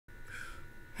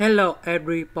Hello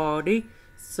everybody,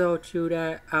 so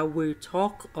today I will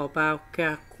talk about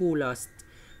calculus.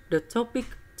 The topic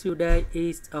today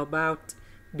is about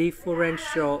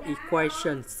differential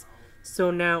equations. So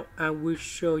now I will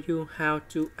show you how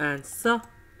to answer.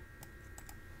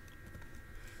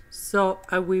 So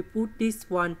I will put this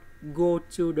one go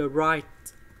to the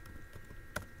right.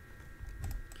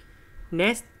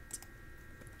 Next,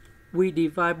 we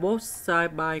divide both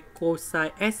sides by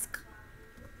cosx.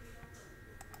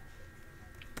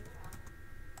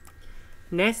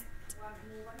 Next,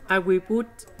 I will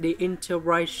put the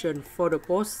integration for the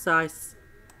both sides.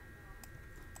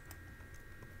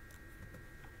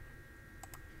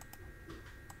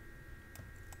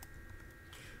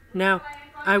 Now,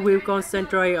 I will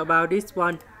concentrate about this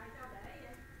one.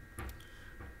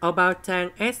 About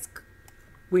tanx,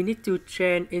 we need to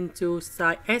change into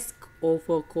sin x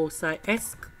over cosine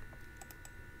x.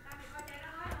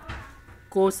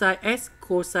 Cosine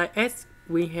x,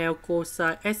 we have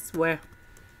cosine x squared.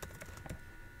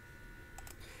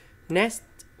 Next,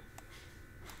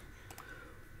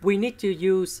 we need to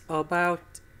use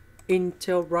about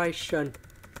integration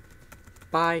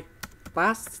by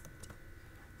past.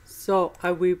 So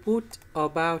I will put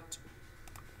about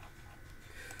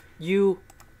u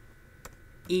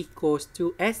equals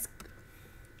to x.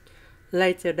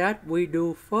 Later that we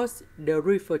do first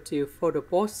derivative for the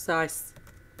both sides.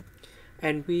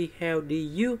 And we have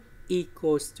du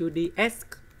equals to dx.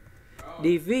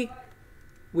 dv,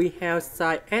 we have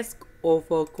sin x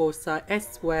over cosine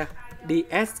x squared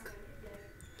dx.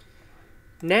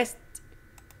 Next,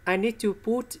 I need to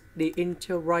put the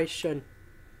integration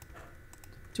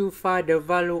to find the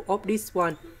value of this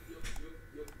one.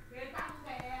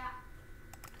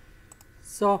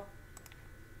 So,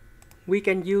 we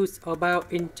can use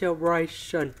about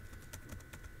integration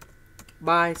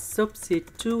by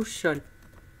substitution.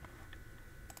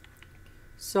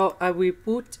 So I will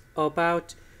put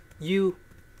about u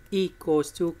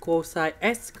equals to cosine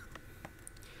x.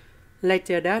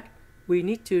 Later that, we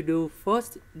need to do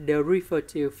first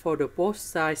derivative for the both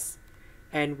sides.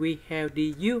 And we have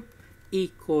du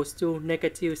equals to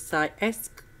negative sin x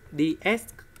dx.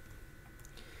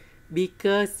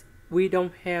 Because we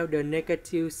don't have the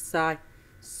negative sign,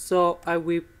 so I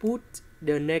will put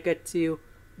the negative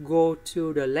go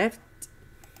to the left.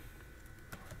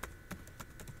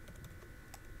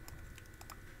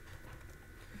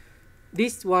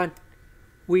 This one,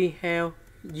 we have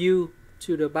u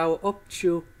to the power of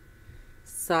 2.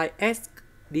 Sin x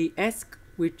dx,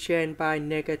 we change by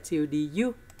negative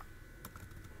du.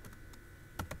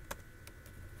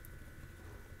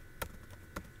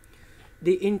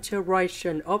 The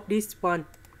integration of this one,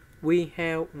 we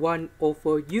have 1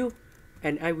 over u,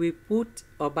 and I will put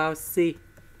about c.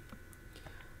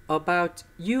 About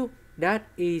u, that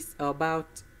is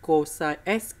about cosine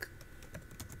x.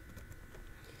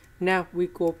 Now we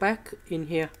go back in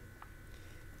here.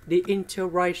 The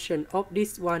integration of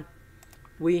this one,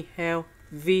 we have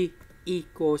v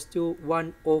equals to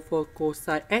 1 over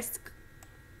cosine x.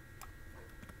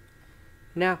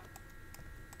 Now,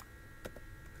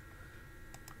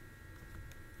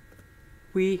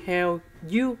 we have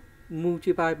u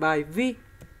multiplied by v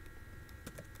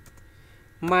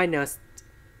minus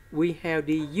we have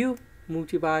the u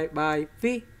multiplied by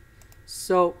v.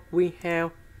 So we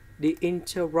have the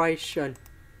integration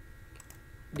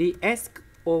dx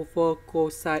over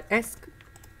cosine x.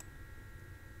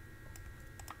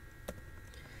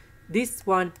 This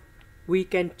one we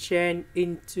can change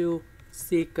into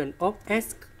secant of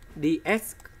x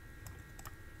dx.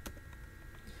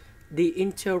 The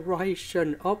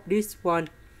integration of this one,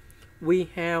 we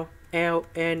have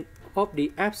ln of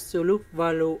the absolute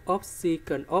value of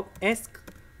secant of x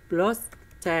plus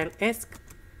tan x,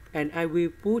 and I will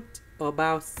put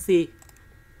about c.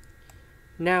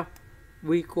 Now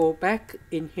we go back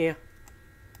in here.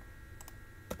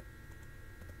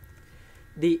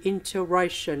 The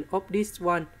integration of this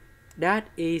one, that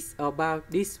is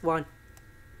about this one.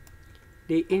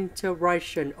 The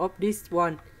integration of this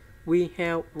one, we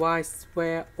have y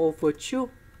squared over 2.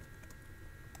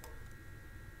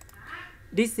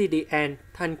 This is the end.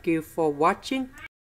 Thank you for watching.